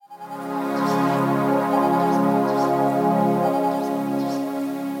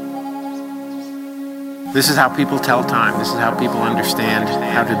This is how people tell time. This is how people understand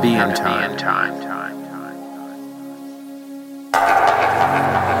how to be in time.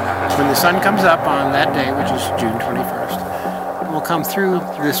 When the sun comes up on that day, which is June 21st, it will come through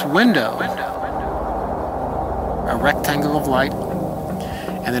this window, a rectangle of light,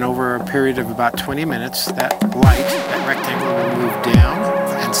 and then over a period of about 20 minutes, that light, that rectangle will move down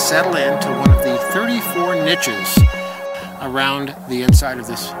and settle into one of the 34 niches around the inside of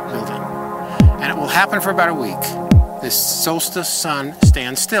this building. And it will happen for about a week. This solstice sun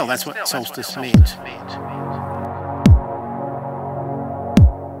stands still. That's what solstice means.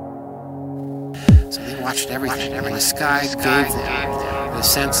 So they watched everything, and the sky gave them the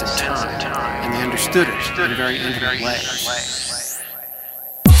sense of time, and they understood it in a very intimate way.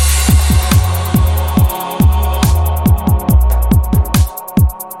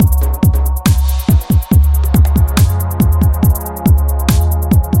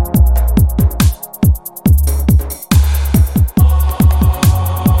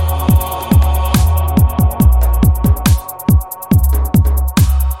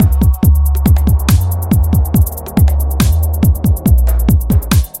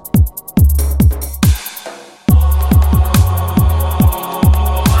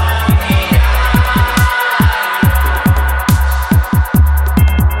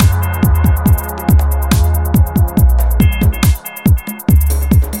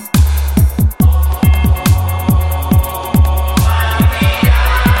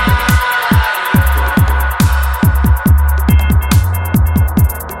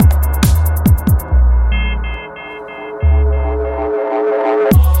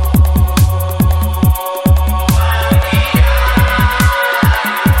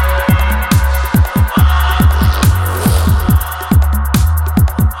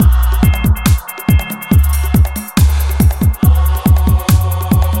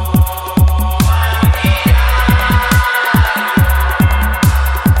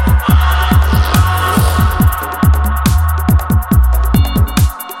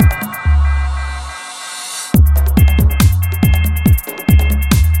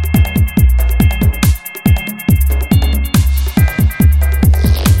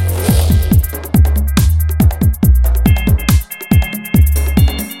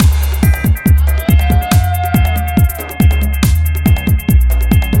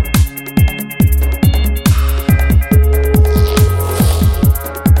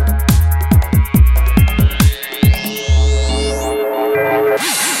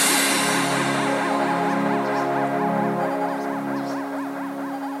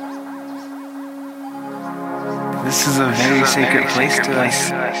 This is a very sacred place to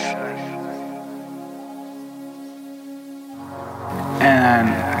us.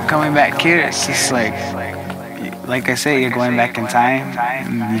 And coming back here, it's just like I say, you're going back in time,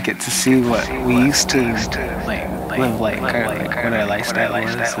 and you get to see what we used to live like what our lifestyle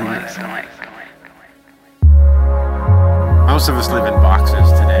was. Most of us live in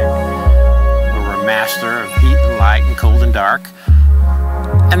boxes today, where we're master of heat and light and cold and dark,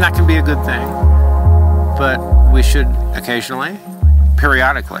 and that can be a good thing. But we should occasionally,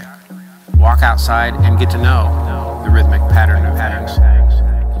 periodically, walk outside and get to know the rhythmic pattern of things.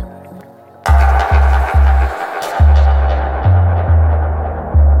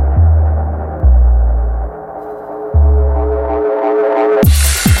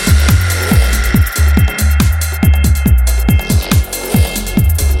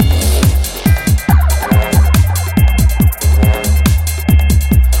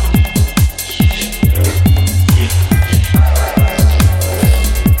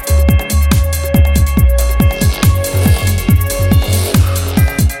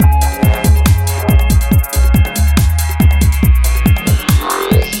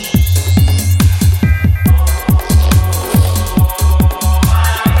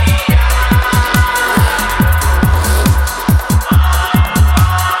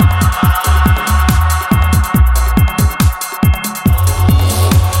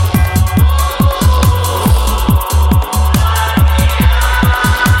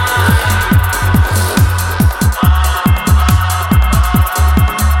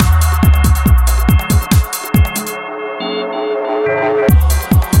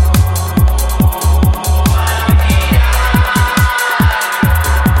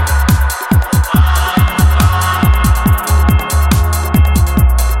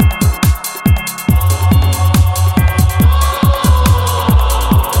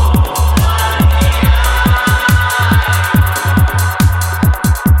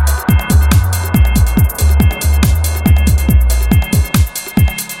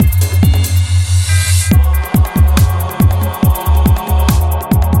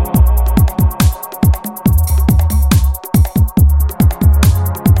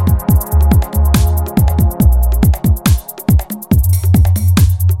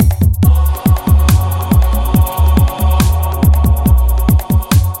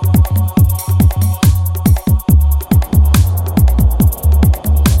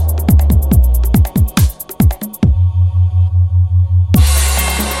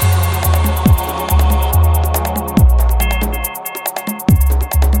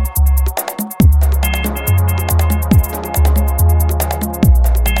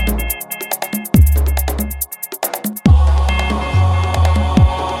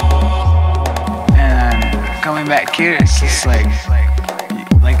 going back here, it's just like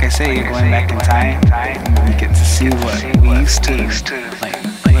I say, you're going back in time, and you get to see what we used to live like.